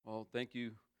Well, thank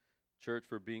you, church,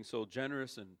 for being so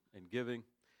generous and giving.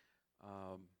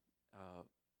 Um,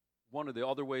 One of the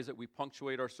other ways that we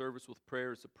punctuate our service with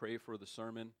prayer is to pray for the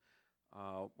sermon.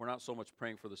 We're not so much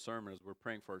praying for the sermon as we're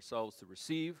praying for ourselves to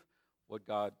receive what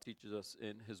God teaches us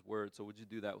in His Word. So would you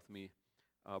do that with me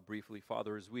briefly?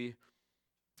 Father, as we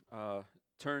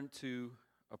turn to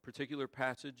a particular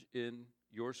passage in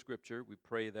your Scripture, we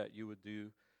pray that you would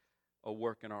do a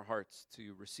work in our hearts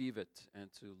to receive it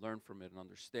and to learn from it and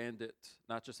understand it,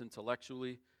 not just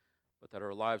intellectually, but that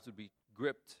our lives would be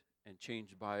gripped and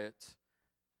changed by it.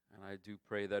 And I do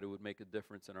pray that it would make a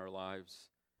difference in our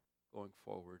lives going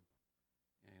forward.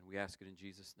 And we ask it in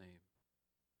Jesus' name.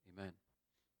 Amen.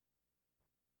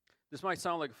 This might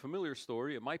sound like a familiar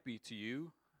story. It might be to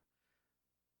you.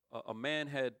 A man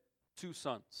had two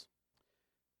sons.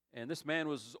 And this man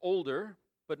was older,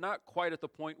 but not quite at the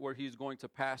point where he's going to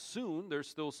pass soon. There's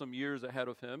still some years ahead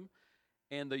of him.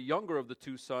 And the younger of the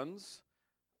two sons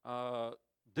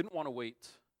didn't want to wait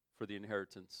for the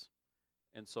inheritance.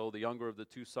 And so the younger of the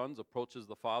two sons approaches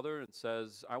the father and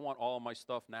says, I want all of my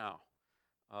stuff now.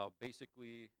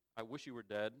 Basically, I wish you were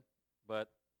dead, but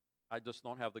I just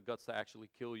don't have the guts to actually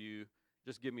kill you.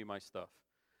 Just give me my stuff.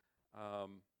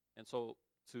 And so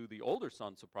to the older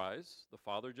son's surprise, the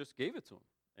father just gave it to him.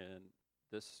 And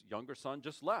this younger son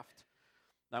just left.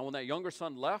 Now, when that younger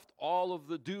son left, all of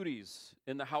the duties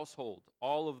in the household,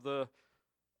 all of the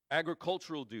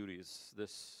agricultural duties,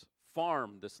 this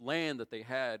farm, this land that they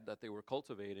had that they were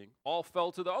cultivating, all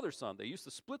fell to the other son. They used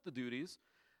to split the duties.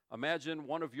 Imagine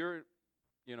one of your,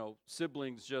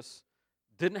 siblings just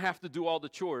didn't have to do all the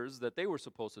chores that they were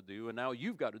supposed to do, and now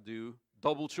you've got to do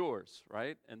double chores,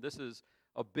 right? And this is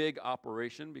a big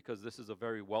operation because this is a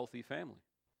very wealthy family.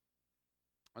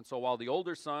 And so while the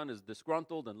older son is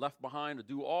disgruntled and left behind to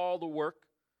do all the work,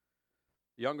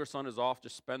 the younger son is off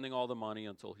just spending all the money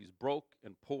until he's broke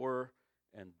and poor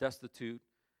and destitute.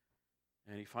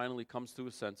 And he finally comes to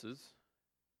his senses,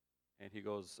 and he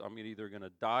goes, I'm either going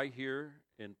to die here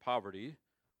in poverty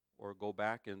or go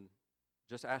back and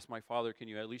just ask my father, can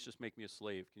you at least just make me a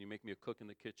slave? Can you make me a cook in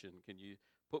the kitchen? Can you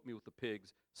put me with the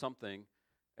pigs? Something,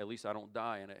 at least I don't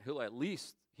die. And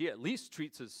he at least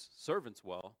treats his servants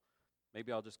well.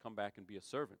 Maybe I'll just come back and be a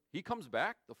servant. He comes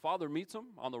back. The father meets him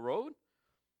on the road.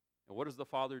 And what does the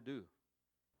father do?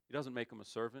 He doesn't make him a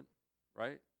servant,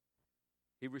 right?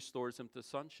 He restores him to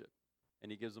sonship.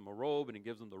 And he gives him a robe, and he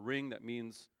gives him the ring that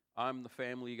means I'm the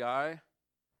family guy.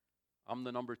 I'm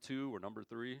the number 2 or number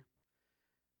 3.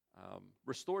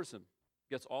 Restores him,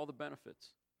 gets all the benefits.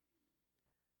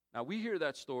 Now, we hear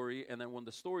that story, and then when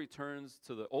the story turns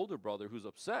to the older brother who's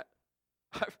upset,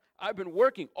 I've been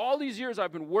working, all these years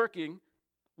I've been working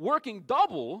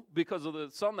double because of the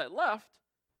son that left.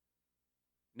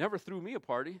 Never threw me a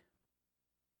party.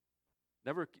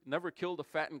 Never killed a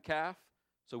fattened calf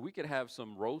so we could have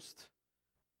some roast.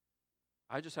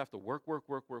 I just have to work.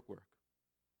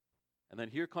 And then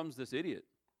here comes this idiot.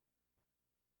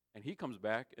 And he comes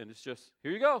back, and it's just,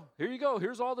 here you go,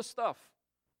 here's all the stuff.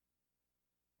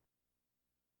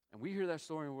 And we hear that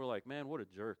story, and we're like, man, what a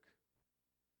jerk.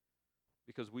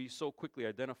 Because we so quickly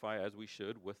identify, as we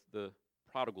should, with the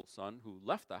prodigal son who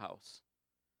left the house.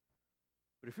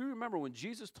 But if you remember, when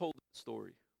Jesus told that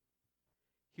story,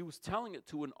 he was telling it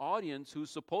to an audience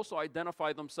who's supposed to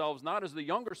identify themselves not as the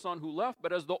younger son who left,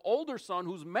 but as the older son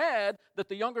who's mad that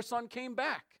the younger son came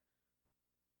back.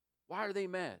 Why are they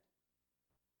mad?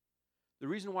 The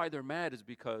reason why they're mad is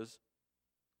because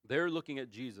they're looking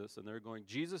at Jesus and they're going,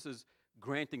 Jesus is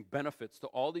granting benefits to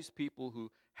all these people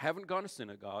who haven't gone to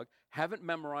synagogue, haven't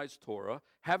memorized Torah,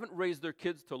 haven't raised their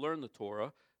kids to learn the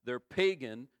Torah. They're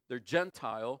pagan, they're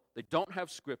Gentile, they don't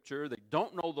have scripture, they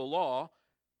don't know the law.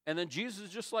 And then Jesus is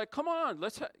just like, come on,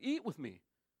 let's eat with me.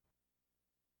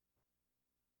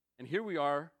 And here we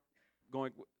are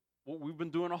going, well, we've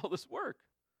been doing all this work.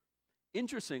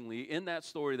 Interestingly, in that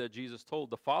story that Jesus told,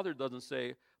 the father doesn't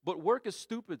say, but work is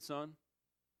stupid, son.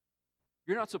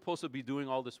 You're not supposed to be doing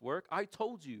all this work. I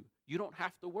told you, you don't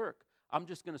have to work. I'm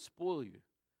just going to spoil you.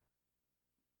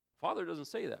 Father doesn't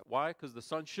say that. Why? Because the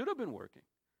son should have been working.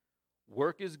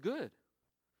 Work is good.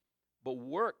 But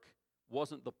work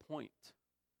wasn't the point.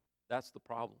 That's the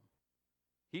problem.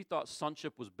 He thought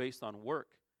sonship was based on work,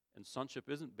 and sonship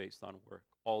isn't based on work,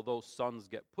 although sons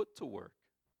get put to work.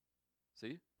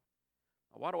 See?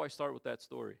 Now, why do I start with that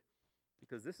story?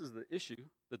 Because this is the issue,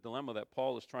 the dilemma that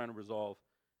Paul is trying to resolve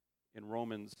in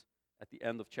Romans at the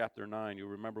end of chapter 9. You'll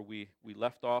remember we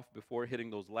left off before hitting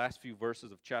those last few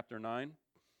verses of chapter 9.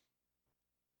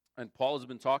 And Paul has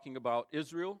been talking about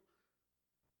Israel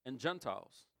and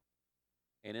Gentiles.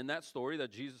 And in that story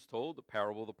that Jesus told, the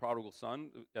parable of the prodigal son,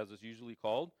 as it's usually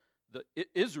called,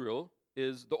 Israel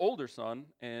is the older son,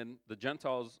 and the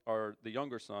Gentiles are the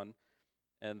younger son,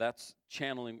 and that's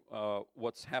channeling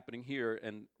what's happening here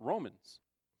in Romans.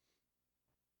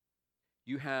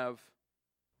 You have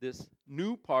this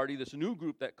new party, this new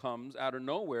group that comes out of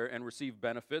nowhere and receive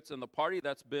benefits, and the party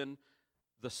that's been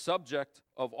the subject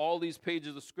of all these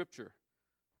pages of Scripture,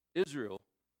 Israel,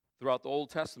 throughout the Old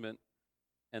Testament,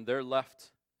 and they're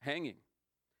left hanging.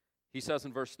 He says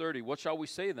in verse 30, "What shall we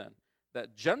say then?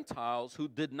 That Gentiles who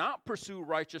did not pursue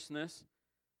righteousness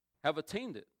have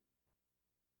attained it.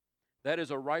 That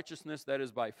is a righteousness that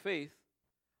is by faith,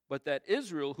 but that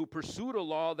Israel, who pursued a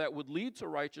law that would lead to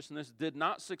righteousness, did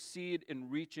not succeed in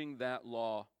reaching that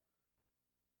law."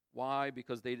 Why?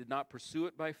 Because they did not pursue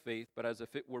it by faith, but as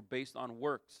if it were based on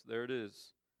works. There it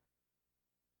is.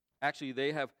 Actually,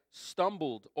 they have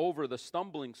stumbled over the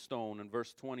stumbling stone in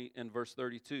verse 20 and verse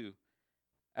 32.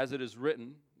 As it is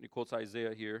written, he quotes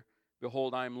Isaiah here,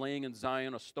 "Behold, I am laying in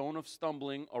Zion a stone of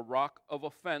stumbling, a rock of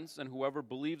offense, and whoever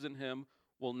believes in him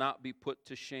will not be put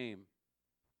to shame."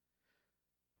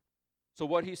 So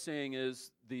what he's saying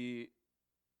is the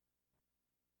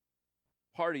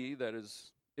party that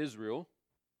is Israel,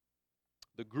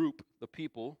 the group, the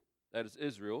people that is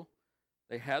Israel,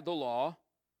 they had the law,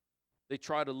 they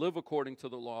tried to live according to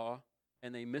the law,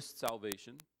 and they missed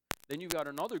salvation. Then you've got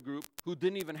another group who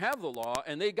didn't even have the law,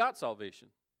 and they got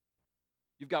salvation.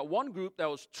 You've got one group that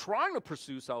was trying to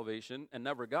pursue salvation and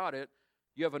never got it.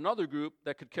 You have another group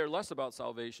that could care less about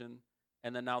salvation,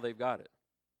 and then now they've got it.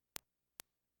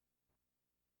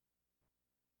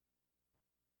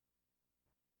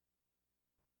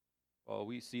 Well,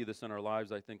 we see this in our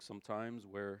lives, I think, sometimes,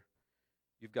 where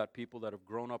you've got people that have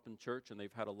grown up in church and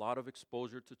they've had a lot of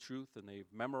exposure to truth and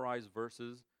they've memorized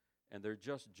verses and they're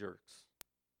just jerks.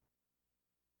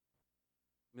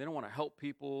 They don't want to help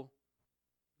people.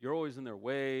 You're always in their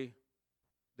way.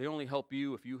 They only help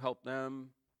you if you help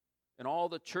them. And all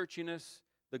the churchiness,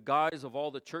 the guise of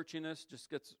all the churchiness just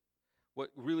gets,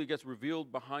 what really gets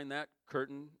revealed behind that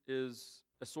curtain is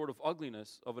a sort of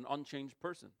ugliness of an unchanged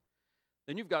person.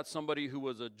 Then you've got somebody who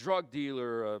was a drug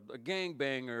dealer, a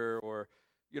gangbanger, or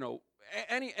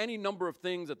any number of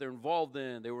things that they're involved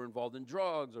in. They were involved in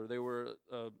drugs, or they were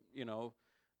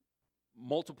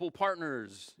multiple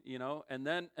partners, and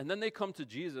then they come to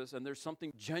Jesus, and there's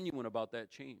something genuine about that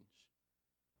change,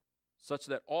 such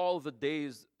that all the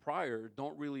days prior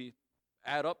don't really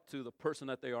add up to the person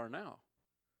that they are now.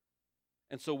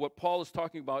 And so what Paul is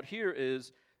talking about here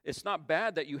is, it's not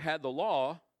bad that you had the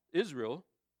law, Israel.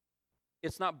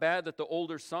 It's not bad that the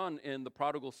older son in the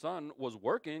prodigal son was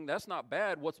working. That's not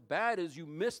bad. What's bad is you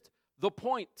missed the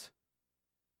point.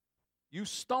 You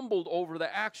stumbled over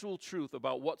the actual truth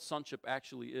about what sonship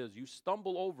actually is. You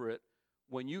stumble over it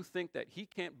when you think that he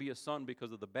can't be a son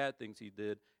because of the bad things he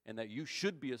did, and that you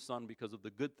should be a son because of the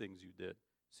good things you did.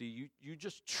 See, you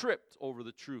just tripped over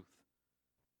the truth.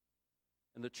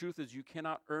 And the truth is, you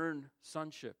cannot earn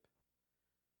sonship.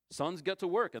 Sons get to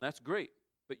work, and that's great.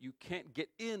 But you can't get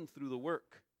in through the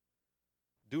work.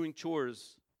 Doing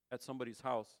chores at somebody's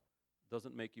house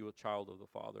doesn't make you a child of the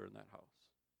Father in that house.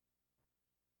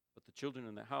 But the children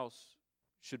in the house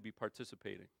should be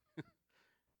participating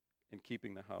in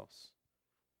keeping the house.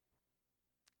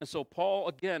 And so Paul,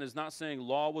 again, is not saying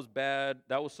law was bad,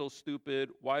 that was so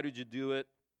stupid, why did you do it?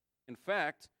 In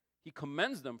fact, he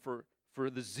commends them for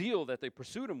the zeal that they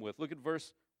pursued him with. Look at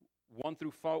verse 1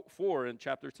 through 4 in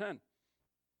chapter 10.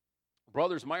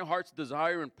 "Brothers, my heart's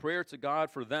desire and prayer to God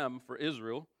for them," for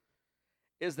Israel,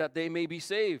 "is that they may be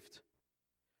saved.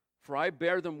 For I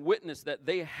bear them witness that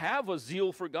they have a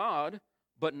zeal for God,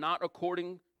 but not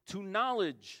according to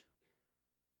knowledge."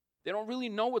 They don't really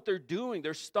know what they're doing.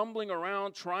 They're stumbling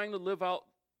around trying to live out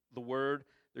the Word.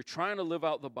 They're trying to live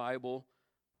out the Bible,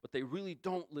 but they really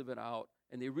don't live it out,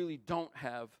 and they really don't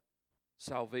have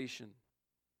salvation.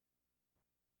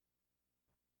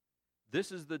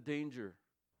 This is the danger.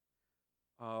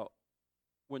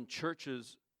 When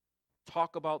churches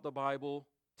talk about the Bible,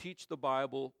 teach the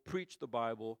Bible, preach the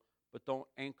Bible, but don't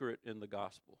anchor it in the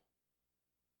gospel.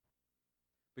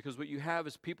 Because what you have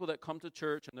is people that come to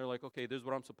church and they're like, okay, this is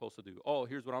what I'm supposed to do. Oh,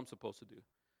 here's what I'm supposed to do.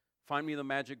 Find me the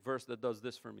magic verse that does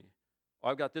this for me. Oh,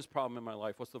 I've got this problem in my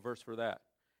life. What's the verse for that?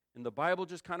 And the Bible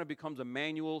just kind of becomes a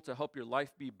manual to help your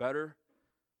life be better,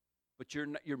 but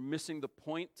you're missing the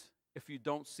point if you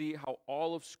don't see how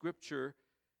all of Scripture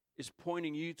is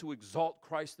pointing you to exalt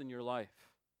Christ in your life.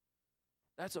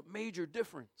 That's a major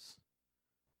difference.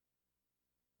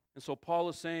 And so Paul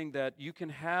is saying that you can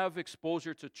have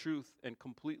exposure to truth and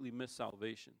completely miss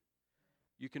salvation.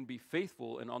 You can be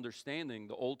faithful in understanding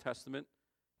the Old Testament,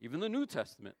 even the New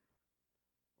Testament.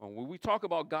 When we talk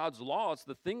about God's law, it's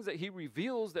the things that he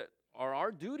reveals that are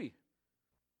our duty.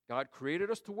 God created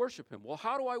us to worship him. Well,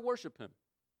 how do I worship him?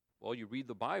 Well, you read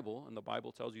the Bible, and the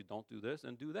Bible tells you don't do this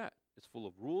and do that. It's full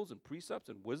of rules and precepts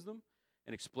and wisdom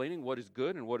and explaining what is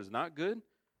good and what is not good.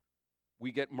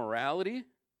 We get morality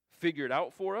figured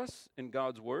out for us in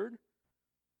God's word.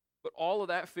 But all of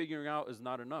that figuring out is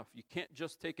not enough. You can't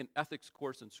just take an ethics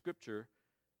course in Scripture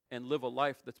and live a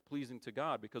life that's pleasing to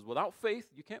God, because without faith,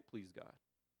 you can't please God.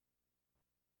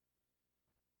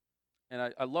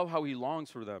 And I love how he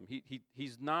longs for them.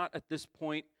 He's not at this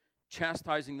point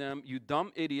chastising them. You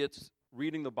dumb idiots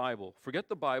reading the Bible. Forget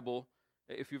the Bible.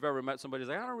 If you've ever met somebody who's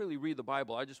like, I don't really read the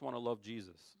Bible, I just want to love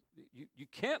Jesus. You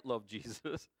can't love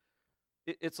Jesus.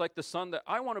 It's like the son that,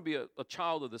 I want to be a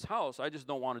child of this house, I just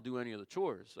don't want to do any of the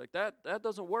chores. Like that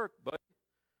doesn't work, but.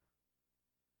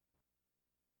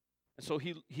 And so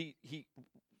he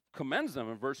commends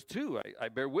them in verse 2. I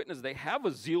bear witness, they have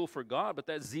a zeal for God, but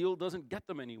that zeal doesn't get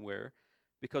them anywhere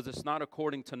because it's not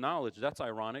according to knowledge. That's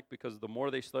ironic, because the more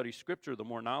they study Scripture, the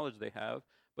more knowledge they have,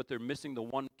 but they're missing the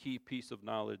one key piece of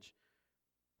knowledge.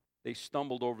 They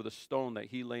stumbled over the stone that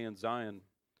he lay in Zion,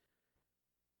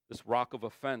 this rock of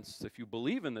offense. If you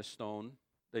believe in this stone,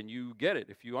 then you get it.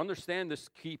 If you understand this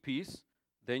key piece,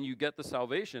 then you get the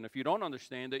salvation. If you don't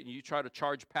understand it and you try to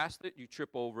charge past it, you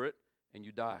trip over it and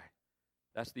you die.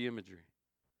 That's the imagery.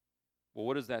 Well,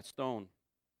 what is that stone?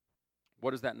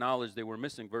 What is that knowledge they were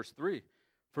missing? Verse 3,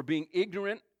 for being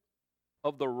ignorant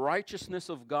of the righteousness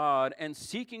of God and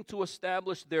seeking to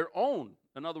establish their own,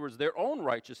 in other words, their own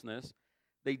righteousness,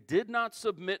 they did not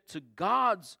submit to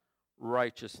God's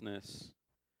righteousness.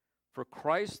 For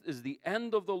Christ is the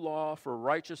end of the law for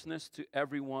righteousness to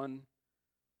everyone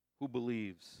who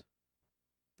believes.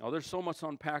 Now, there's so much to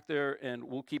unpack there, and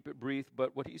we'll keep it brief,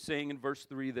 but what he's saying in verse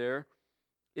 3 there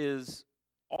is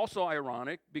also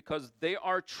ironic, because they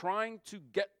are trying to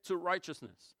get to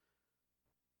righteousness.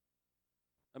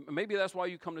 Maybe that's why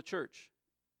you come to church.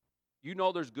 You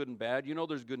know there's good and bad. You know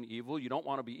there's good and evil. You don't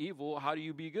want to be evil. How do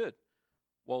you be good?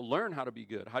 Well, learn how to be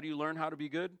good. How do you learn how to be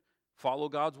good? Follow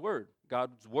God's word.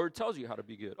 God's word tells you how to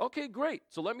be good. Okay, great.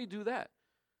 So let me do that.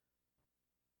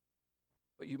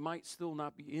 But you might still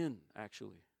not be in,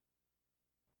 actually.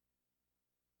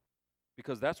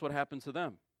 Because that's what happened to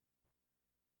them.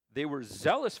 They were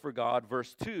zealous for God,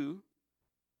 verse 2,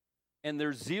 and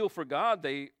their zeal for God,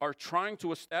 they are trying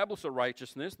to establish a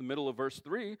righteousness, the middle of verse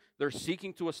 3. They're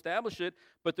seeking to establish it,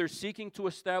 but they're seeking to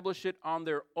establish it on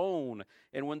their own.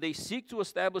 And when they seek to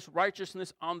establish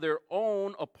righteousness on their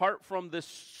own, apart from this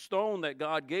stone that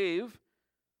God gave,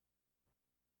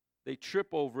 they trip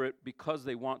over it because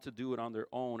they want to do it on their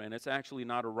own. And it's actually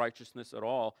not a righteousness at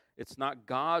all. It's not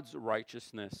God's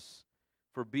righteousness.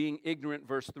 For being ignorant,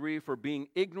 verse 3, for being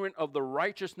ignorant of the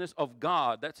righteousness of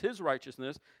God, that's his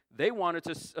righteousness. They wanted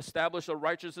to establish a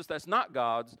righteousness that's not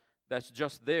God's, that's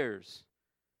just theirs.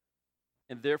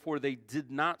 And therefore they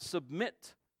did not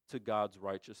submit to God's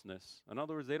righteousness. In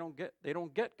other words, they don't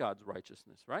get God's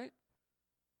righteousness, right?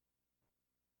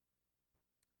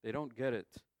 They don't get it.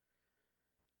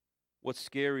 What's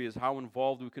scary is how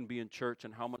involved we can be in church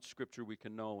and how much Scripture we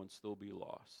can know and still be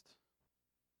lost.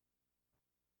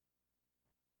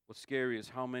 What's scary is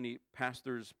how many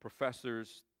pastors,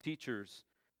 professors, teachers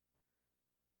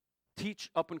teach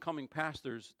up-and-coming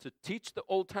pastors to teach the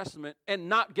Old Testament and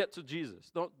not get to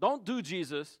Jesus. Don't do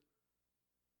Jesus.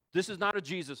 This is not a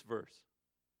Jesus verse.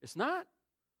 It's not.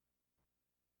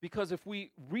 Because if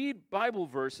we read Bible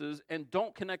verses and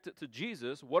don't connect it to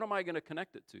Jesus, what am I going to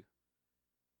connect it to?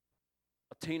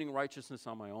 Attaining righteousness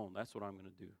on my own. That's what I'm going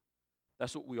to do.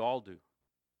 That's what we all do.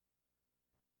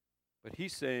 But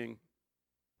he's saying,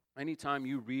 anytime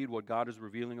you read what God is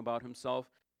revealing about himself,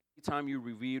 anytime you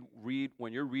read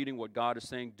when you're reading what God is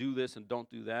saying, do this and don't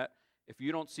do that, if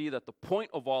you don't see that the point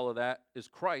of all of that is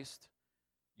Christ,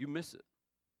 you miss it.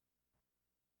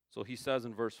 So he says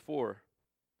in verse 4,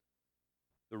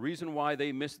 the reason why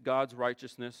they missed God's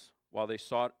righteousness while they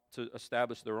sought to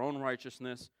establish their own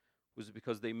righteousness was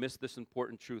because they missed this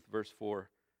important truth, verse 4.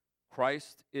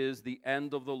 Christ is the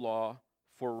end of the law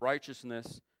for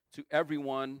righteousness to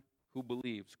everyone who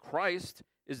believes. Christ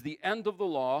is the end of the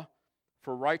law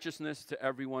for righteousness to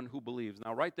everyone who believes.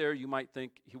 Now, right there, you might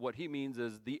think what he means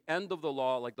is the end of the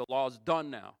law, like the law is done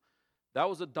now. That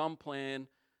was a dumb plan.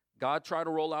 God tried to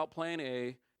roll out plan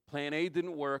A. Plan A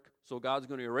didn't work, so God's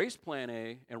going to erase plan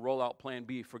A and roll out plan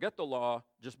B. Forget the law,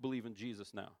 just believe in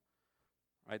Jesus now.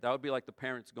 Right? That would be like the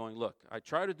parents going, look, I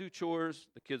try to do chores,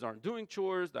 the kids aren't doing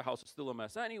chores, the house is still a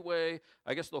mess anyway,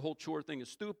 I guess the whole chore thing is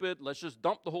stupid, let's just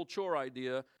dump the whole chore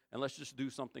idea and let's just do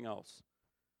something else.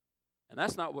 And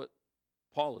that's not what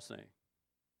Paul is saying.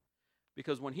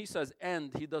 Because when he says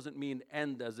end, he doesn't mean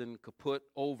end as in kaput,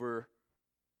 over,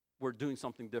 we're doing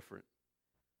something different.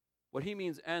 What he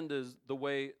means end is the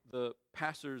way the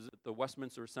pastors at the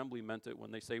Westminster Assembly meant it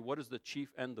when they say, what is the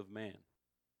chief end of man?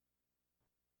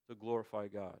 To glorify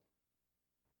God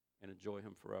and enjoy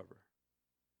him forever.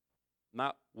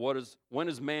 Not when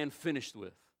is man finished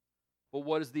with, but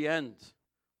what is the end?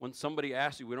 When somebody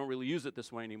asks you, we don't really use it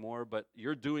this way anymore, but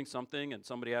you're doing something and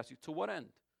somebody asks you, to what end?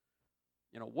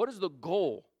 What is the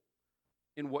goal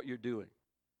in what you're doing?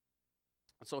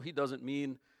 And so he doesn't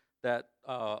mean that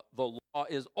the law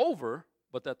is over,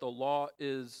 but that the law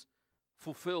is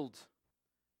fulfilled,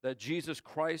 that Jesus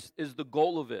Christ is the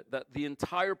goal of it, that the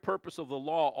entire purpose of the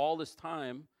law all this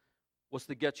time was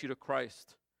to get you to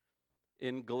Christ.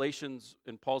 In Galatians,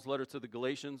 in Paul's letter to the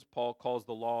Galatians, Paul calls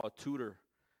the law a tutor,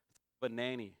 a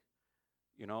nanny.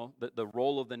 The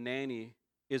role of the nanny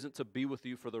isn't to be with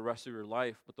you for the rest of your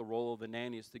life, but the role of the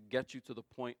nanny is to get you to the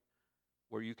point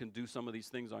where you can do some of these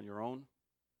things on your own.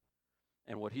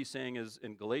 And what he's saying is,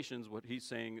 in Galatians, what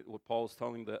Paul is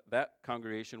telling that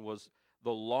congregation was,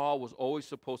 the law was always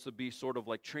supposed to be sort of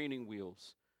like training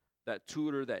wheels. That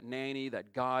tutor, that nanny,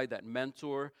 that guide, that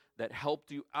mentor that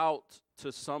helped you out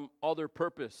to some other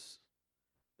purpose.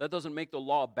 That doesn't make the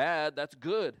law bad, that's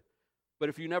good. But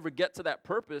if you never get to that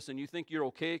purpose and you think you're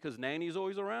okay because nanny's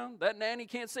always around, that nanny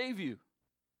can't save you.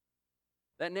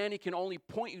 That nanny can only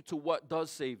point you to what does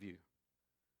save you.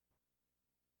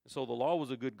 So the law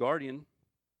was a good guardian.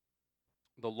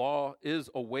 The law is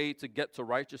a way to get to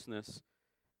righteousness.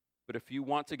 But if you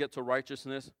want to get to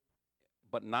righteousness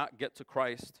but not get to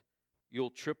Christ,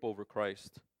 you'll trip over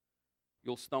Christ.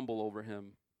 You'll stumble over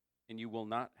him, and you will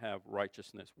not have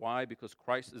righteousness. Why? Because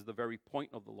Christ is the very point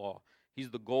of the law. He's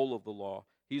the goal of the law.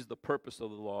 He's the purpose of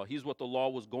the law. He's what the law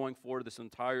was going for this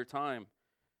entire time.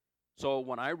 So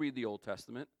when I read the Old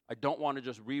Testament, I don't want to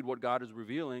just read what God is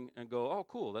revealing and go, oh,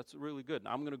 cool, that's really good.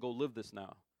 I'm going to go live this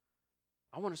now.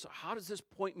 I want to say, how does this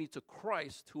point me to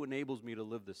Christ who enables me to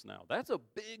live this now? That's a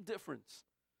big difference.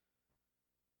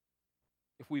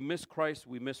 If we miss Christ,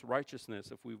 we miss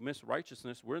righteousness. If we miss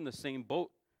righteousness, we're in the same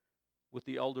boat with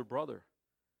the elder brother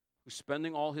who's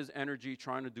spending all his energy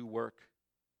trying to do work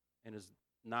and is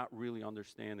not really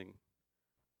understanding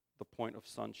the point of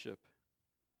sonship.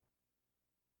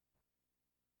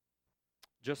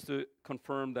 Just to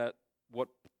confirm that what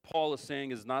Paul is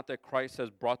saying is not that Christ has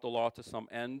brought the law to some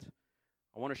end.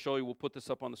 I want to show you, we'll put this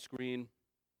up on the screen,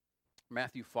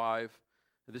 Matthew 5.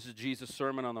 This is Jesus'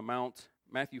 Sermon on the Mount,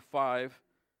 Matthew 5,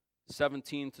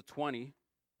 17 to 20.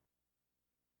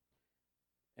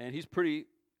 And he's pretty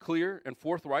clear and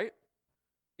forthright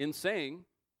in saying,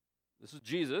 this is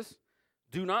Jesus,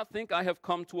 do not think I have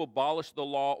come to abolish the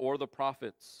law or the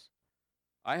prophets.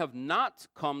 I have not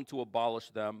come to abolish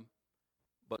them,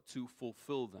 but to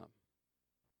fulfill them.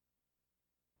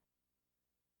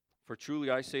 For truly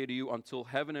I say to you, until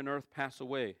heaven and earth pass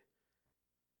away.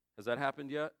 Has that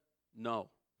happened yet? No.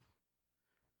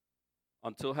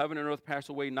 Until heaven and earth pass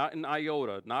away, not an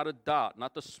iota, not a dot,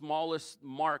 not the smallest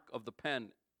mark of the pen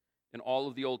in all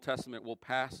of the Old Testament will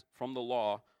pass from the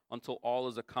law until all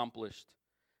is accomplished.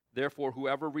 Therefore,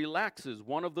 whoever relaxes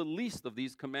one of the least of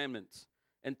these commandments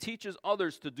and teaches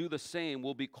others to do the same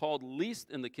will be called least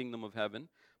in the kingdom of heaven,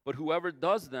 but whoever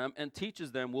does them and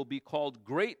teaches them will be called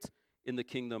great in the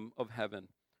kingdom of heaven.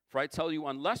 For I tell you,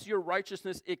 unless your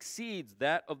righteousness exceeds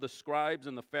that of the scribes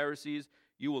and the Pharisees,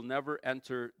 you will never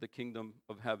enter the kingdom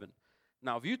of heaven.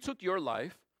 Now, if you took your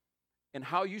life and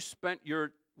how you spent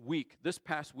your week, this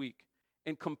past week,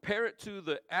 and compare it to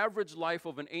the average life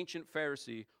of an ancient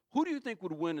Pharisee, who do you think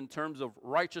would win in terms of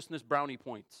righteousness brownie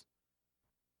points?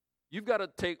 You've got to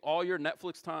take all your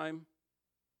Netflix time,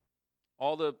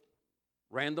 all the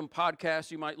random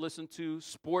podcasts you might listen to,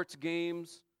 sports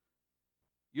games.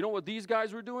 You know what these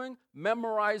guys were doing?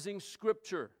 Memorizing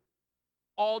scripture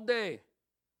all day.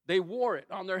 They wore it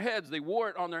on their heads. They wore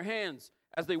it on their hands.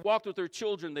 As they walked with their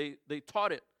children, they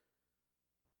taught it.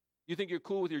 You think you're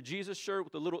cool with your Jesus shirt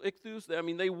with the little ichthus?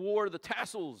 They wore the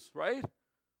tassels, right?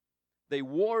 They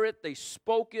wore it, they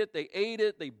spoke it, they ate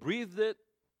it, they breathed it.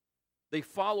 They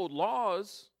followed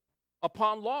laws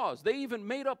upon laws. They even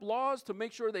made up laws to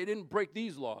make sure they didn't break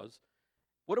these laws.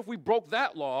 What if we broke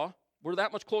that law? We're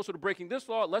that much closer to breaking this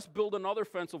law. Let's build another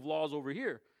fence of laws over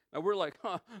here. Now we're like,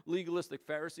 legalistic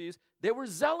Pharisees. They were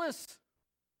zealous.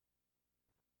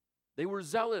 They were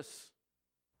zealous.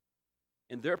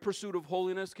 And their pursuit of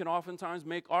holiness can oftentimes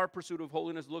make our pursuit of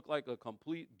holiness look like a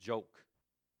complete joke.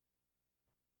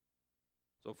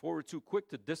 So if we're too quick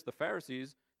to diss the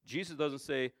Pharisees, Jesus doesn't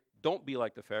say, don't be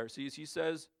like the Pharisees. He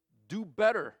says, do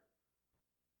better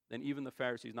than even the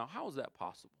Pharisees. Now, how is that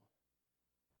possible?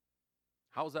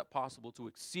 How is that possible to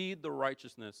exceed the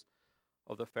righteousness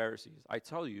of the Pharisees? I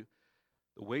tell you,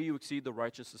 the way you exceed the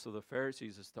righteousness of the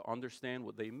Pharisees is to understand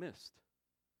what they missed.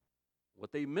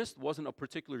 What they missed wasn't a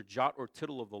particular jot or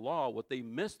tittle of the law. What they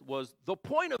missed was the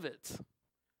point of it.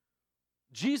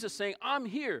 Jesus saying, I'm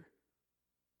here.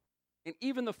 And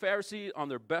even the Pharisee on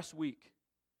their best week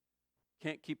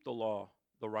can't keep the law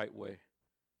the right way.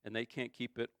 And they can't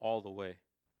keep it all the way.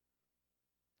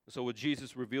 So what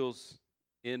Jesus reveals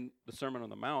in the Sermon on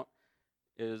the Mount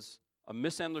is a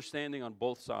misunderstanding on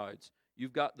both sides.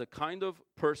 You've got the kind of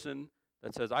person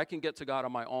that says, I can get to God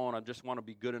on my own. I just want to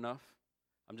be good enough.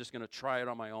 I'm just going to try it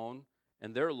on my own.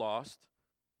 And they're lost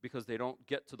because they don't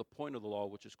get to the point of the law,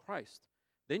 which is Christ.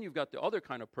 Then you've got the other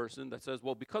kind of person that says,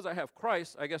 well, because I have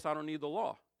Christ, I guess I don't need the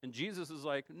law. And Jesus is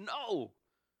like, no,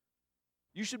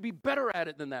 you should be better at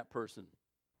it than that person.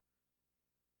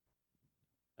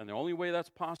 And the only way that's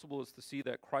possible is to see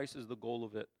that Christ is the goal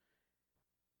of it.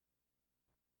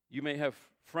 You may have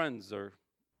friends or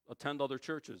attend other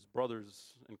churches,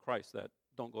 brothers in Christ, that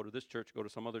don't go to this church, go to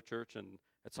some other church, and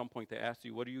at some point they ask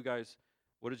you, what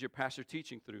is your pastor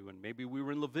teaching through? And maybe we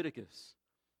were in Leviticus.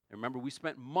 And remember, we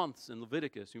spent months in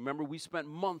Leviticus. Remember, we spent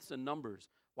months in Numbers.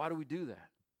 Why do we do that?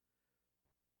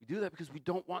 We do that because we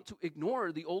don't want to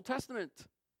ignore the Old Testament.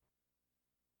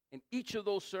 And each of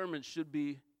those sermons should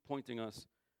be pointing us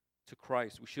to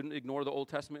Christ. We shouldn't ignore the Old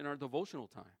Testament in our devotional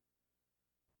time.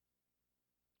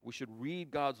 We should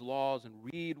read God's laws and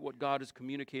read what God is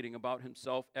communicating about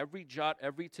himself. Every jot,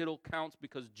 every tittle counts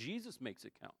because Jesus makes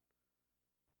it count.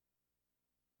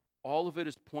 All of it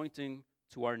is pointing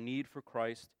to our need for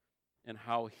Christ and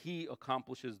how he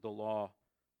accomplishes the law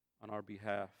on our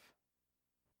behalf.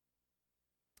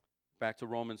 Back to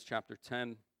Romans chapter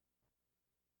 10.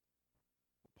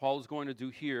 What Paul is going to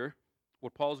do here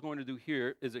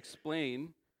is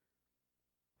explain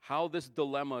how this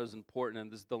dilemma is important,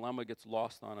 and this dilemma gets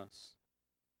lost on us.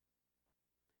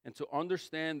 And to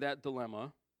understand that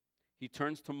dilemma, he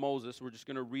turns to Moses. We're just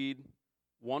going to read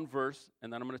one verse,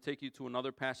 and then I'm going to take you to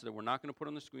another passage that we're not going to put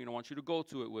on the screen. I want you to go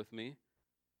to it with me.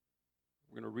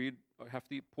 We're going to read a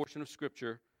hefty portion of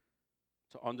Scripture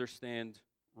to understand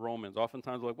Romans.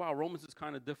 Oftentimes we're like, wow, Romans is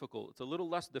kind of difficult. It's a little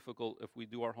less difficult if we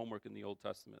do our homework in the Old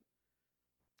Testament.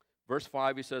 Verse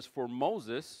 5, he says, for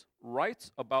Moses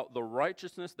writes about the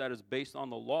righteousness that is based on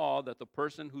the law, that the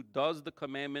person who does the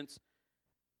commandments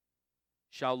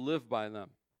shall live by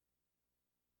them.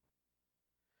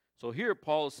 So here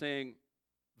Paul is saying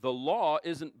the law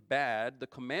isn't bad. The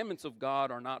commandments of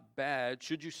God are not bad.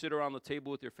 Should you sit around the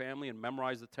table with your family and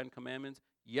memorize the 10 commandments?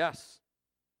 Yes.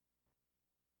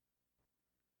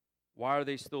 Why are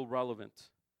they still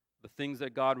relevant? The things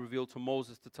that God revealed to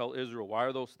Moses to tell Israel, why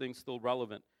are those things still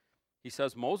relevant? He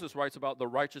says Moses writes about the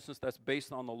righteousness that's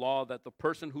based on the law, that the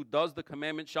person who does the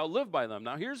commandment shall live by them.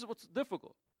 Now here's what's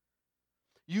difficult.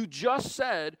 You just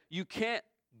said you can't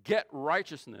get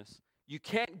righteousness. You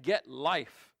can't get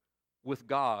life with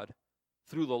God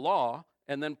through the law.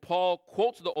 And then Paul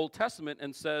quotes the Old Testament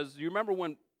and says, you remember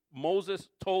when Moses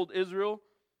told Israel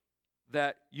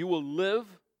that you will live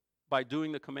by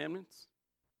doing the commandments?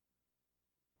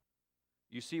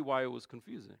 You see why it was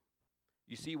confusing.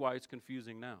 You see why it's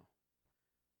confusing now.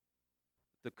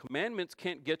 The commandments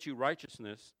can't get you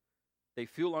righteousness. They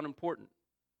feel unimportant.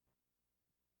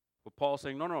 But Paul's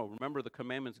saying, no, remember the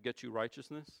commandments get you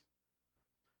righteousness.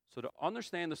 So to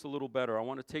understand this a little better, I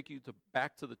want to take you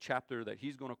back to the chapter that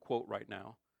he's going to quote right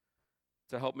now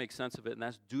to help make sense of it, and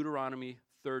that's Deuteronomy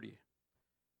 30.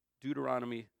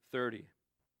 Deuteronomy 30.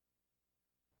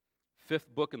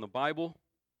 Fifth book in the Bible.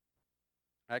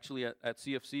 Actually, at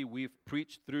CFC, we've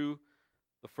preached through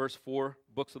the first 4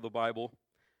 books of the Bible.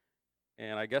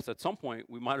 And I guess at some point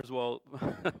we might as well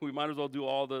do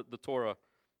all the Torah,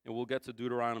 and we'll get to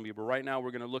Deuteronomy. But right now we're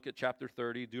going to look at chapter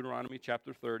 30, Deuteronomy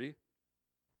chapter 30.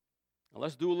 Now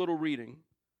let's do a little reading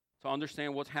to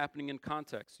understand what's happening in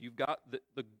context. You've got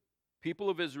the people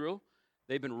of Israel.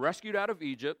 They've been rescued out of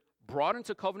Egypt, brought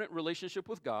into covenant relationship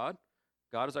with God.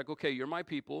 God is like, okay, you're my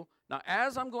people. Now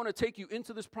as I'm going to take you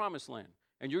into this promised land,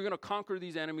 and you're going to conquer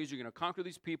these enemies, you're going to conquer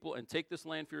these people and take this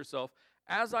land for yourself.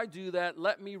 As I do that,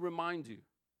 let me remind you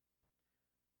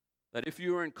that if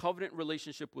you are in covenant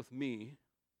relationship with me,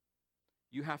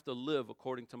 you have to live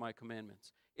according to my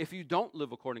commandments. If you don't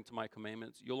live according to my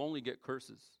commandments, you'll only get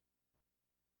curses.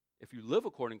 If you live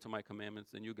according to my commandments,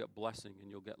 then you'll get blessing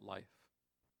and you'll get life.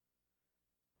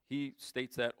 He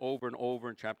states that over and over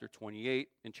in chapter 28,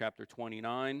 in chapter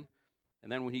 29,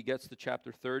 and then when he gets to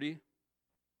chapter 30,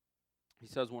 he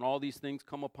says, when all these things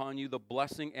come upon you, the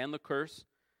blessing and the curse,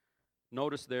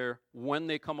 notice there, when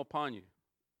they come upon you.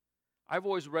 I've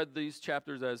always read these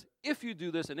chapters as if you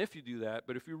do this and if you do that,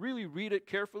 but if you really read it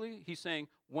carefully, he's saying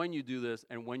when you do this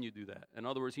and when you do that. In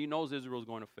other words, he knows Israel is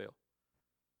going to fail.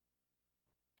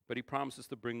 But he promises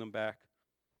to bring them back.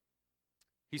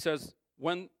 He says,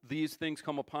 when these things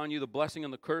come upon you, the blessing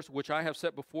and the curse which I have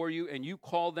set before you, and you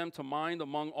call them to mind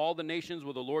among all the nations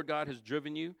where the Lord God has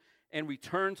driven you, and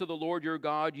return to the Lord your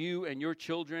God, you and your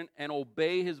children, and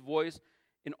obey his voice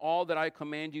in all that I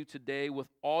command you today with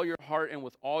all your heart and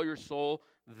with all your soul,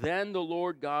 then the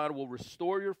Lord God will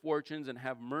restore your fortunes and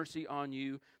have mercy on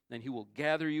you, and he will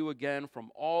gather you again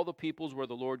from all the peoples where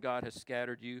the Lord God has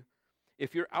scattered you.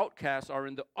 If your outcasts are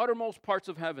in the uttermost parts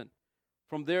of heaven,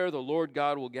 from there the Lord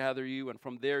God will gather you, and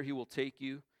from there he will take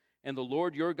you, and the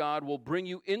Lord your God will bring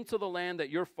you into the land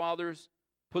that your fathers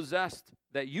possessed,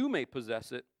 that you may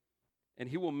possess it, and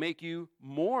he will make you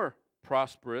more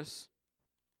prosperous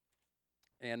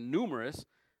and numerous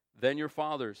than your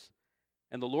fathers.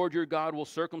 And the Lord your God will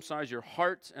circumcise your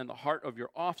heart and the heart of your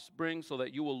offspring, so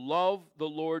that you will love the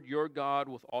Lord your God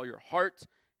with all your heart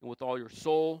and with all your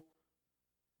soul,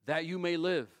 that you may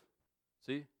live.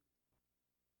 See?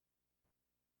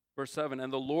 Verse 7,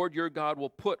 and the Lord your God will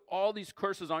put all these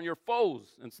curses on your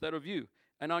foes instead of you,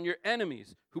 and on your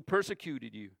enemies who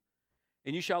persecuted you.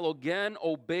 And you shall again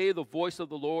obey the voice of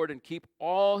the Lord and keep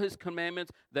all his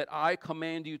commandments that I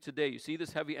command you today. You see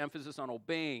this heavy emphasis on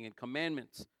obeying and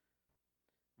commandments.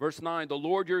 Verse 9, the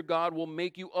Lord your God will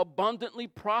make you abundantly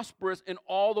prosperous in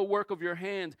all the work of your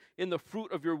hands, in the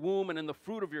fruit of your womb, and in the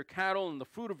fruit of your cattle, and the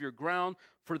fruit of your ground.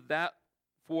 For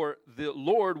the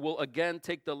Lord will again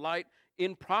take delight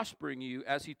in prospering you,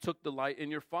 as he took delight in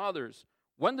your fathers.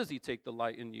 When does he take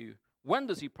delight in you? When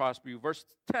does he prosper you? Verse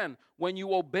 10, when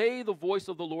you obey the voice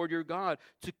of the Lord your God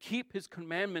to keep his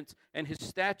commandments and his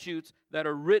statutes that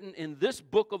are written in this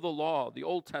book of the law, the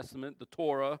Old Testament, the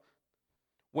Torah,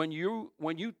 when you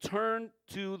turn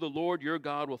to the Lord your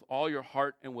God with all your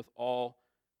heart and with all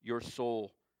your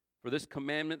soul. For this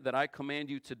commandment that I command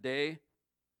you today,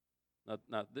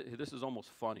 this is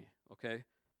almost funny, okay?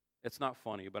 It's not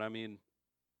funny, but I mean,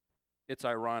 it's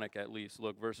ironic at least.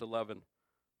 Look, verse 11.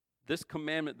 This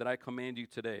commandment that I command you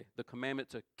today, the commandment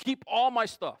to keep all my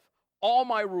stuff, all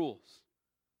my rules,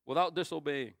 without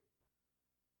disobeying.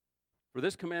 For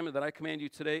this commandment that I command you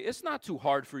today, it's not too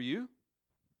hard for you.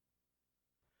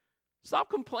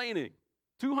 Stop complaining.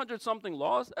 200-something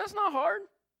laws, that's not hard.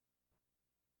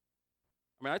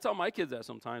 I mean, I tell my kids that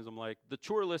sometimes. I'm like, the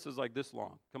chore list is like this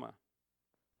long. Come on.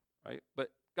 Right?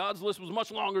 But God's list was much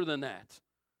longer than that.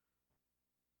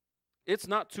 It's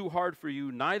not too hard for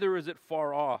you, neither is it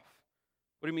far off.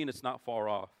 What do you mean it's not far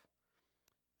off?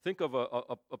 Think of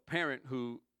a parent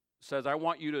who says, I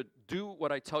want you to do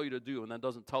what I tell you to do, and then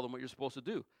doesn't tell them what you're supposed to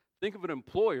do. Think of an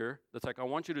employer that's like, I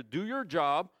want you to do your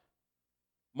job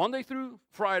Monday through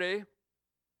Friday,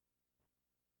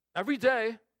 every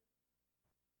day,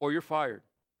 or you're fired,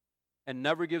 and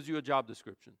never gives you a job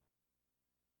description.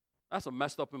 That's a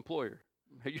messed up employer.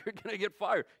 You're going to get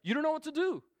fired. You don't know what to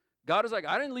do. God is like,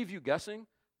 I didn't leave you guessing.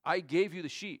 I gave you the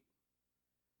sheet.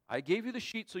 I gave you the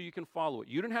sheet so you can follow it.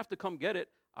 You didn't have to come get it.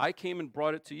 I came and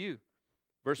brought it to you.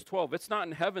 Verse 12, it's not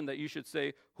in heaven that you should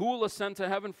say, who will ascend to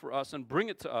heaven for us and bring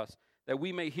it to us, that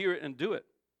we may hear it and do it?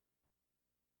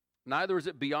 Neither is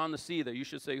it beyond the sea that you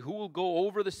should say, who will go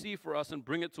over the sea for us and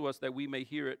bring it to us, that we may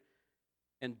hear it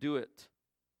and do it?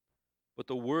 But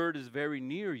the word is very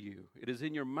near you. It is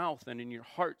in your mouth and in your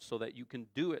heart, so that you can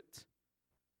do it.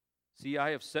 See,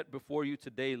 I have set before you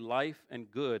today life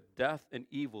and good, death and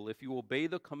evil. If you obey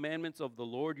the commandments of the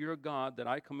Lord your God that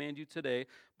I command you today,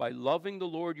 by loving the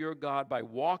Lord your God, by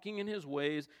walking in his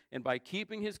ways, and by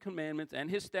keeping his commandments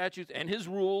and his statutes and his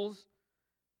rules,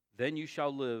 then you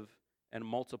shall live and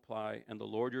multiply, and the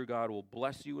Lord your God will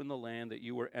bless you in the land that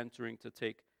you are entering to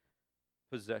take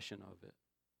possession of it.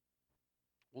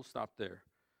 We'll stop there.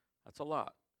 That's a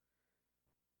lot.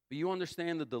 But you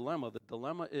understand the dilemma. The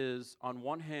dilemma is, on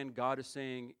one hand, God is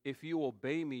saying, if you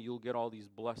obey me, you'll get all these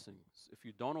blessings. If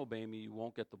you don't obey me, you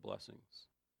won't get the blessings.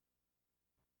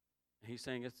 And he's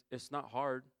saying, it's not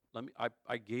hard.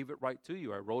 I gave it right to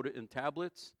you. I wrote it in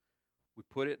tablets. We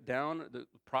put it down. The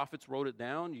prophets wrote it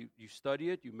down. You study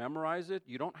it. You memorize it.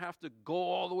 You don't have to go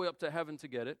all the way up to heaven to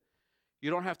get it. You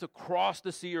don't have to cross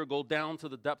the sea or go down to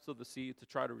the depths of the sea to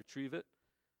try to retrieve it.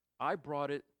 I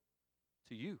brought it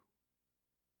to you.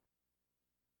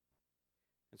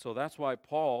 And so that's why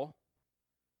Paul,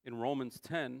 in Romans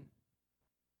 10,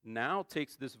 now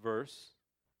takes this verse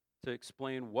to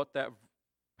explain what that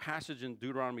passage in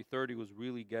Deuteronomy 30 was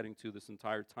really getting to this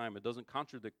entire time. It doesn't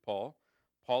contradict Paul.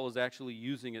 Paul is actually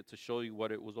using it to show you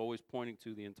what it was always pointing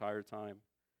to the entire time.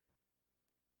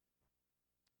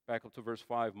 back up to verse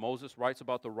 5. Moses writes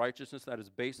about the righteousness that is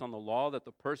based on the law, that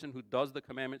the person who does the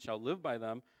commandment shall live by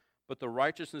them. But the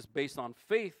righteousness based on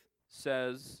faith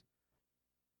says,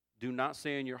 do not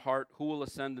say in your heart, who will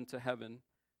ascend into heaven?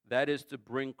 That is to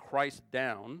bring Christ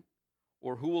down.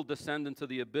 Or who will descend into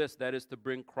the abyss? That is to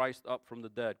bring Christ up from the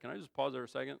dead. Can I just pause there a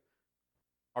second?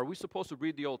 Are we supposed to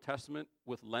read the Old Testament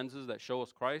with lenses that show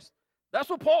us Christ? That's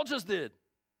what Paul just did.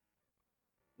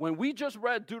 When we just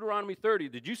read Deuteronomy 30,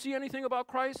 did you see anything about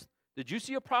Christ? Did you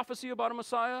see a prophecy about a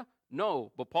Messiah?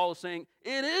 No, but Paul is saying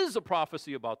it is a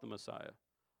prophecy about the Messiah.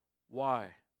 Why?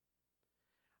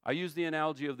 I use the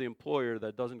analogy of the employer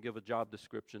that doesn't give a job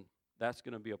description. That's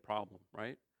going to be a problem,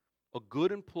 right? A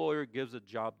good employer gives a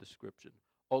job description.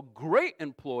 A great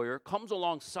employer comes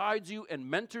alongside you and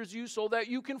mentors you so that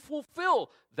you can fulfill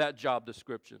that job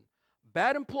description.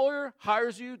 Bad employer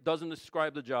hires you, doesn't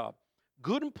describe the job.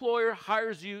 Good employer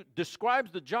hires you,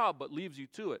 describes the job, but leaves you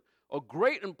to it. A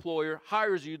great employer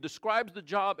hires you, describes the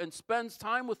job, and spends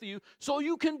time with you so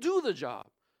you can do the job,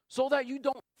 so that you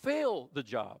don't fail the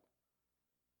job.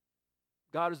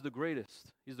 God is the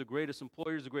greatest. He's the greatest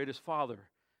employer. He's the greatest father.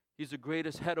 He's the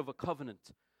greatest head of a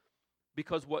covenant.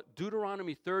 Because what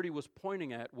Deuteronomy 30 was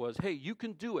pointing at was, hey, you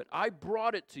can do it. I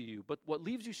brought it to you. But what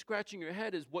leaves you scratching your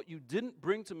head is what you didn't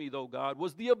bring to me, though, God,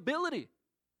 was the ability.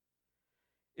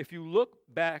 If you look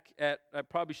back at, I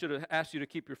probably should have asked you to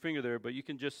keep your finger there, but you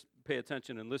can just pay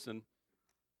attention and listen.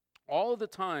 All of the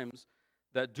times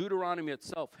that Deuteronomy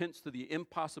itself hints to the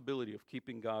impossibility of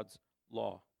keeping God's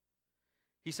law.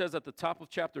 He says at the top of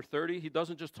chapter 30, he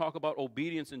doesn't just talk about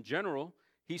obedience in general.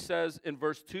 He says in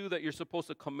verse 2 that you're supposed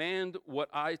to command what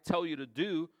I tell you to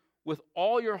do with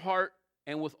all your heart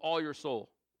and with all your soul.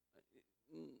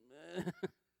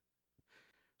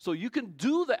 So you can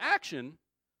do the action,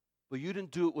 but you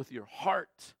didn't do it with your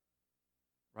heart,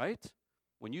 right?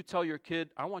 When you tell your kid,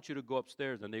 I want you to go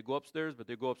upstairs, and they go upstairs, but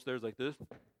they go upstairs like this.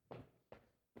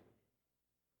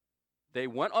 They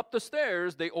went up the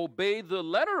stairs, they obeyed the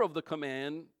letter of the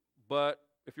command, but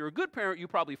if you're a good parent, you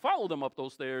probably followed them up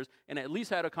those stairs and at least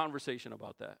had a conversation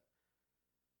about that.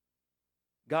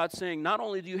 God's saying, not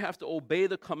only do you have to obey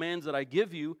the commands that I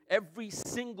give you, every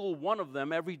single one of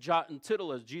them, every jot and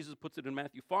tittle, as Jesus puts it in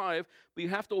Matthew 5, but you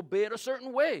have to obey it a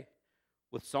certain way.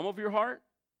 With some of your heart,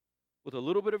 with a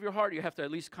little bit of your heart, you have to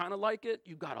at least kind of like it.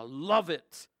 You got to love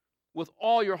it with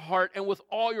all your heart and with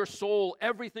all your soul.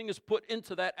 Everything is put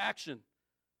into that action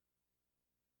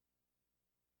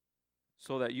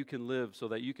so that you can live, so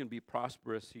that you can be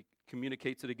prosperous. He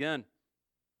communicates it again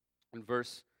in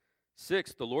verse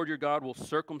 6. The Lord your God will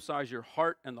circumcise your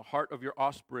heart and the heart of your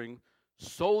offspring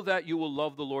so that you will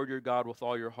love the Lord your God with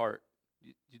all your heart.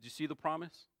 Did you see the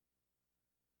promise?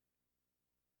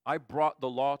 I brought the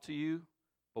law to you,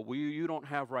 but what you don't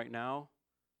have right now,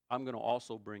 I'm going to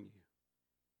also bring you.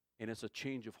 And it's a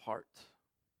change of heart.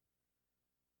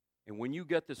 And when you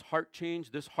get this heart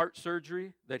change, this heart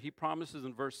surgery that he promises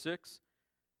in verse 6,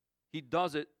 he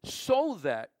does it so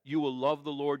that you will love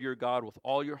the Lord your God with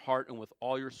all your heart and with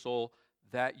all your soul,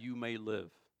 that you may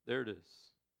live. There it is.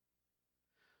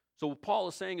 So what Paul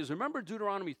is saying is, remember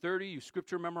Deuteronomy 30, you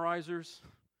scripture memorizers?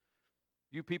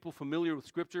 You people familiar with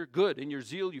Scripture? Good. In your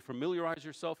zeal, you familiarize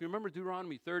yourself. You remember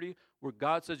Deuteronomy 30, where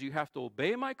God says you have to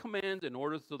obey my command in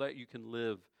order so that you can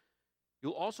live.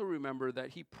 You'll also remember that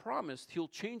he promised he'll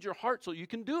change your heart so you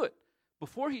can do it.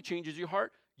 Before he changes your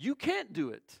heart, you can't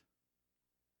do it.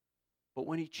 But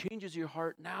when he changes your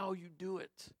heart, now you do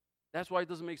it. That's why it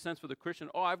doesn't make sense for the Christian.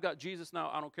 Oh, I've got Jesus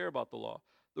now. I don't care about the law.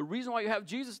 The reason why you have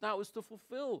Jesus now is to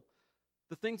fulfill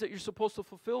the things that you're supposed to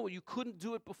fulfill when you couldn't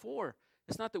do it before.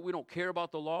 It's not that we don't care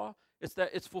about the law. It's that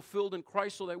it's fulfilled in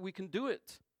Christ so that we can do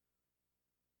it.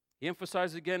 He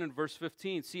emphasizes again in verse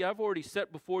 15, see, I've already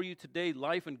set before you today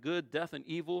life and good, death and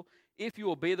evil, if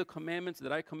you obey the commandments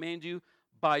that I command you,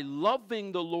 by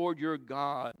loving the Lord your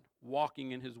God,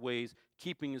 walking in his ways,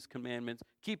 keeping his commandments,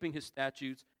 keeping his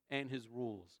statutes and his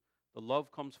rules. The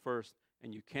love comes first,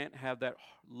 and you can't have that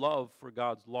love for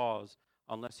God's laws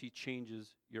unless he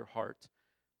changes your heart.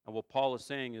 And what Paul is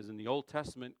saying is in the Old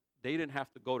Testament, they didn't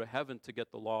have to go to heaven to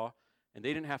get the law, and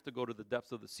they didn't have to go to the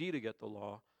depths of the sea to get the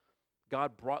law.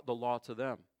 God brought the law to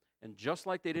them. And just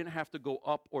like they didn't have to go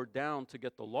up or down to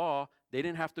get the law, they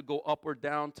didn't have to go up or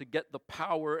down to get the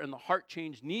power and the heart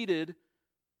change needed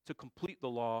to complete the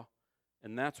law.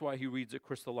 And that's why he reads it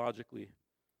Christologically.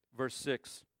 Verse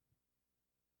 6,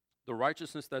 the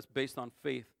righteousness that's based on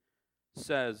faith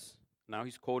says, now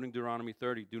he's quoting Deuteronomy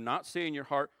 30, do not say in your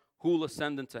heart, who will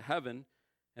ascend into heaven?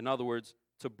 In other words,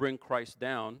 to bring Christ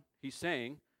down. He's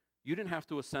saying, you didn't have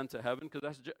to ascend to heaven because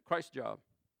that's Christ's job.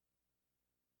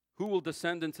 Who will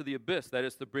descend into the abyss? That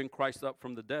is to bring Christ up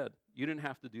from the dead. You didn't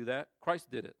have to do that. Christ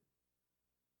did it.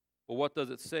 But what does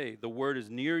it say? The word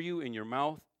is near you, in your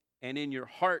mouth and in your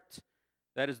heart.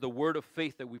 That is the word of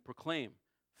faith that we proclaim.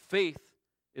 Faith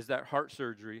is that heart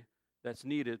surgery that's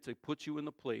needed to put you in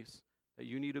the place that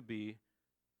you need to be,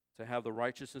 to have the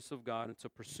righteousness of God and to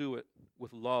pursue it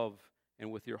with love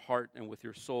and with your heart and with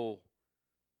your soul.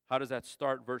 How does that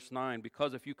start? Verse 9,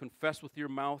 because if you confess with your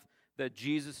mouth that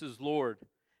Jesus is Lord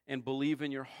and believe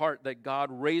in your heart that God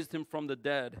raised him from the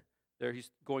dead, there he's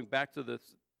going back to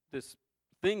this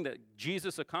thing that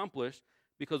Jesus accomplished,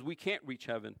 because we can't reach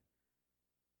heaven.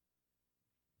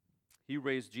 He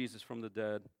raised Jesus from the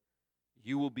dead.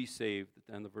 You will be saved at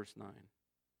the end of verse 9.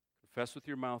 Confess with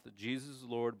your mouth that Jesus is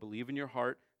Lord, believe in your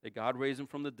heart that God raised him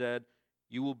from the dead,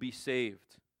 you will be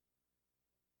saved.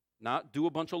 Not do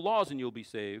a bunch of laws and you'll be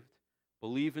saved.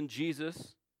 Believe in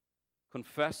Jesus.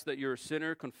 Confess that you're a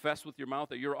sinner. Confess with your mouth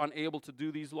that you're unable to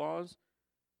do these laws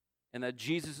and that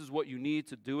Jesus is what you need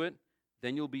to do it.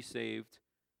 Then you'll be saved.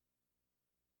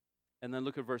 And then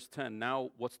look at verse 10. Now,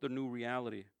 what's the new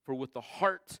reality? For with the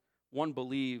heart one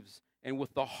believes, and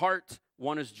with the heart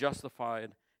one is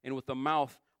justified, and with the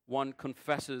mouth one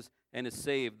confesses and is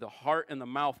saved. The heart and the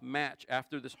mouth match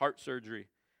after this heart surgery,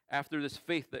 after this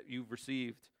faith that you've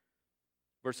received.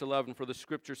 Verse 11, for the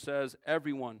scripture says,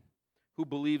 everyone who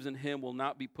believes in him will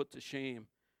not be put to shame,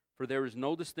 for there is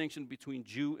no distinction between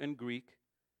Jew and Greek.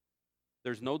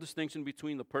 There's no distinction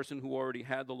between the person who already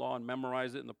had the law and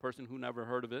memorized it and the person who never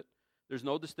heard of it. There's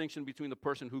no distinction between the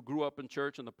person who grew up in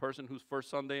church and the person whose first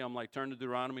Sunday I'm like, turn to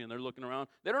Deuteronomy, and they're looking around.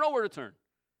 They don't know where to turn.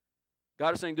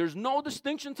 God is saying there's no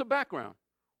distinction to background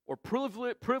or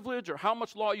privilege or how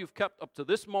much law you've kept up to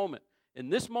this moment. In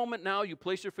this moment now, you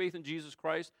place your faith in Jesus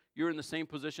Christ, you're in the same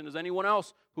position as anyone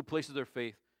else who places their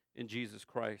faith in Jesus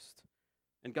Christ.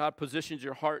 And God positions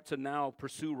your heart to now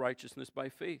pursue righteousness by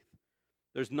faith.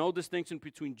 There's no distinction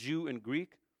between Jew and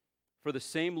Greek, for the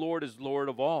same Lord is Lord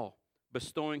of all,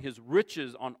 bestowing his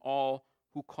riches on all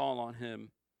who call on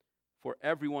him. For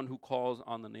everyone who calls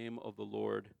on the name of the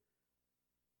Lord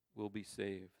will be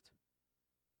saved.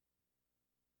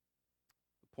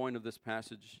 The point of this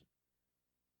passage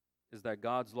is that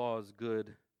God's law is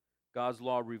good. God's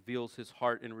law reveals his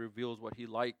heart and reveals what he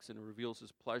likes and reveals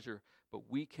his pleasure, but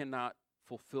we cannot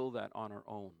fulfill that on our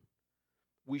own.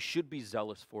 We should be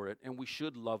zealous for it, and we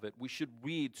should love it. We should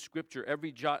read Scripture,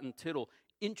 every jot and tittle,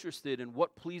 interested in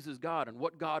what pleases God and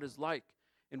what God is like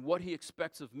and what he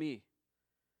expects of me.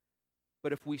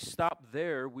 But if we stop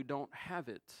there, we don't have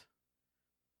it.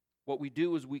 What we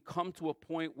do is we come to a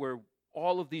point where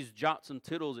all of these jots and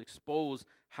tittles expose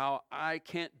how I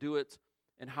can't do it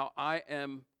and how I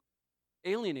am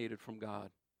alienated from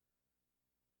God.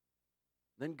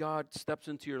 Then God steps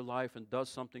into your life and does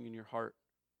something in your heart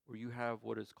where you have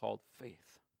what is called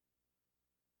faith.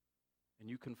 And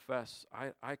you confess,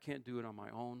 I can't do it on my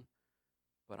own,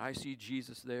 but I see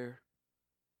Jesus there,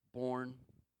 born,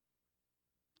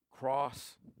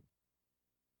 cross,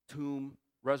 tomb,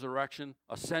 resurrection,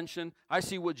 ascension. I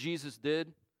see what Jesus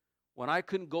did. When I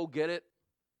couldn't go get it,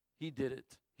 he did it.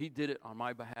 He did it on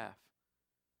my behalf.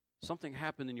 Something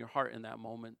happened in your heart in that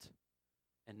moment.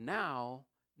 And now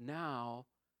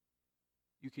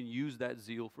you can use that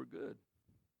zeal for good.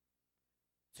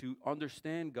 To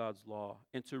understand God's law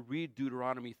and to read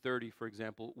Deuteronomy 30, for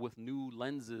example, with new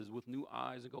lenses, with new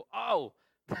eyes, and go, oh,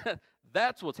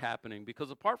 that's what's happening.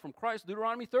 Because apart from Christ,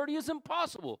 Deuteronomy 30 is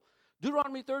impossible.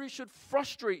 Deuteronomy 30 should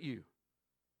frustrate you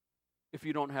if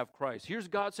you don't have Christ. Here's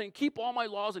God saying, keep all my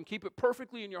laws and keep it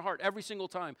perfectly in your heart every single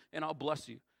time, and I'll bless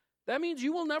you. That means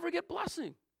you will never get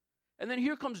blessing. And then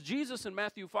here comes Jesus in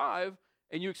Matthew 5,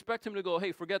 and you expect him to go,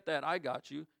 hey, forget that, I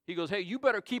got you. He goes, hey, you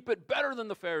better keep it better than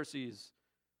the Pharisees.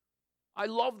 I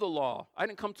love the law. I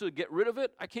didn't come to get rid of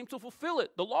it. I came to fulfill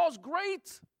it. The law is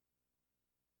great.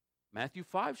 Matthew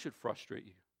 5 should frustrate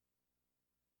you.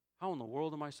 How in the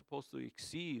world am I supposed to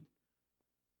exceed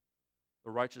the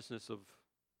righteousness of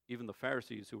even the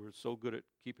Pharisees who were so good at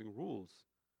keeping rules?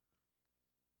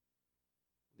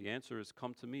 The answer is,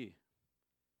 come to me,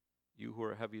 you who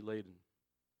are heavy laden.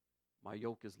 My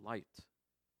yoke is light.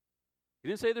 He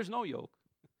didn't say there's no yoke.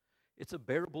 It's a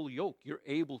bearable yoke. You're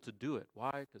able to do it.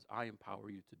 Why? Because I empower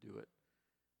you to do it.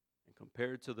 And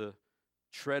compared to the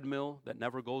treadmill that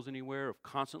never goes anywhere of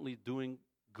constantly doing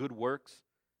good works,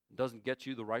 doesn't get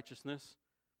you the righteousness,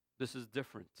 this is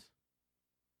different.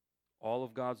 All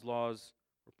of God's laws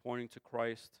are pointing to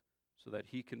Christ so that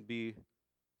he can be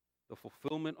the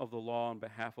fulfillment of the law on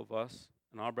behalf of us,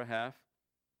 on our behalf,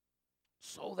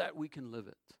 so that we can live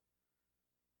it.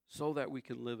 So that we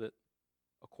can live it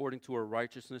according to a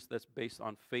righteousness that's based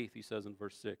on faith, he says in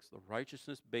verse 6. The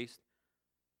righteousness based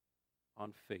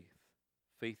on faith.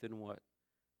 Faith in what?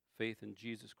 Faith in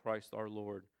Jesus Christ our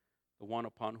Lord, the one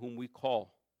upon whom we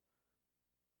call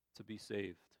to be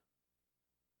saved.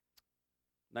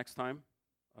 Next time,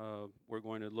 we're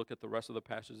going to look at the rest of the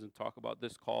passages and talk about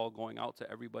this call going out to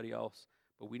everybody else.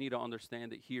 But we need to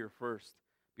understand it here first.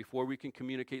 Before we can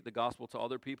communicate the gospel to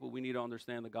other people, we need to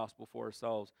understand the gospel for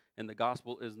ourselves. And the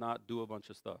gospel is not do a bunch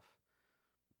of stuff.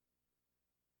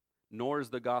 Nor is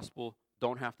the gospel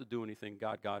don't have to do anything.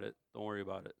 God got it. Don't worry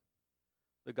about it.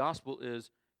 The gospel is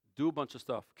do a bunch of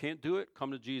stuff. Can't do it?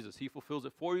 Come to Jesus. He fulfills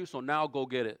it for you, so now go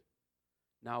get it.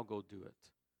 Now go do it.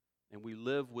 And we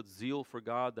live with zeal for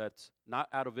God that's not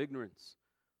out of ignorance,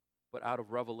 but out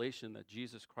of revelation that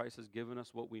Jesus Christ has given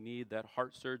us what we need, that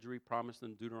heart surgery promised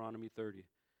in Deuteronomy 30,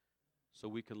 so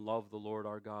we can love the Lord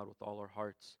our God with all our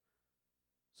hearts.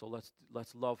 So let's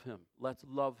love him. Let's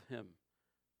love him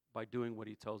by doing what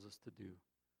he tells us to do.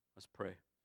 Let's pray.